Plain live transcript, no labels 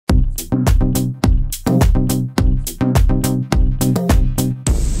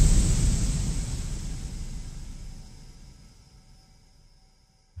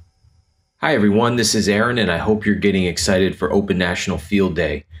Hi everyone, this is Aaron and I hope you're getting excited for Open National Field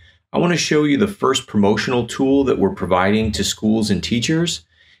Day. I want to show you the first promotional tool that we're providing to schools and teachers.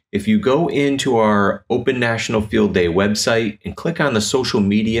 If you go into our Open National Field Day website and click on the social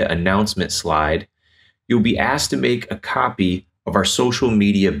media announcement slide, you'll be asked to make a copy of our social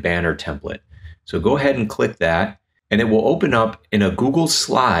media banner template. So go ahead and click that and it will open up in a Google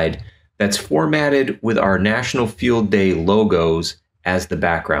slide that's formatted with our National Field Day logos as the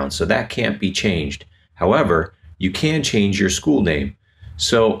background, so that can't be changed. However, you can change your school name.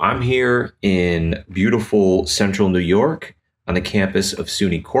 So I'm here in beautiful central New York on the campus of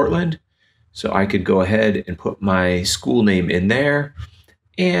SUNY Cortland. So I could go ahead and put my school name in there,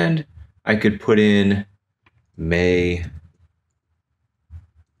 and I could put in May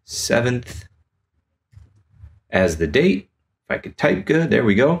 7th as the date. If I could type good, there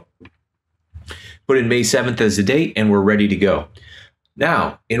we go. Put in May 7th as the date, and we're ready to go.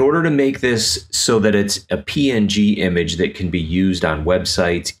 Now, in order to make this so that it's a PNG image that can be used on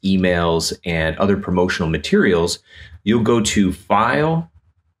websites, emails, and other promotional materials, you'll go to File,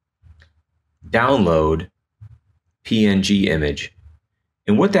 Download, PNG Image.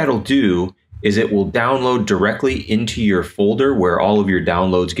 And what that'll do is it will download directly into your folder where all of your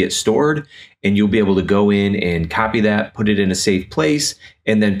downloads get stored, and you'll be able to go in and copy that, put it in a safe place,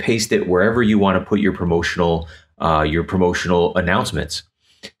 and then paste it wherever you want to put your promotional announcements.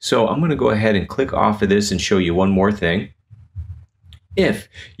 So I'm going to go ahead and click off of this and show you one more thing. If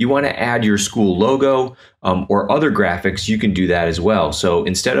you want to add your school logo or other graphics, you can do that as well. So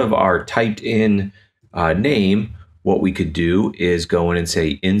instead of our typed in name, what we could do is go in and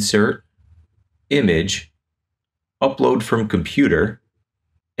say Insert, Image, Upload from Computer,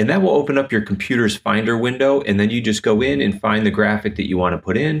 and that will open up your computer's Finder window, and then you just go in and find the graphic that you want to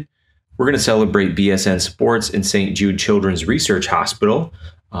put in. We're going to celebrate BSN Sports and St. Jude Children's Research Hospital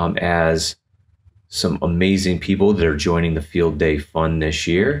as some amazing people that are joining the Field Day Fun this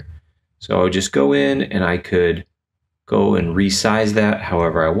year. So I would just go in and I could go and resize that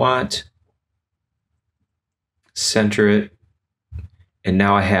however I want, center it, and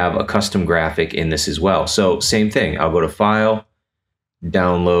now I have a custom graphic in this as well. So same thing, I'll go to File,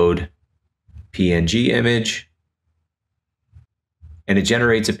 Download, PNG Image, and it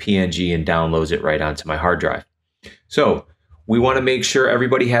generates a PNG and downloads it right onto my hard drive. So we want to make sure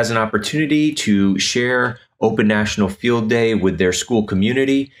everybody has an opportunity to share Open National Field Day with their school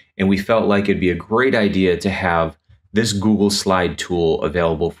community, and we felt like it'd be a great idea to have this Google Slide tool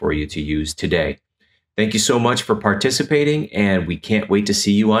available for you to use today. Thank you so much for participating, and we can't wait to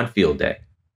see you on Field Day.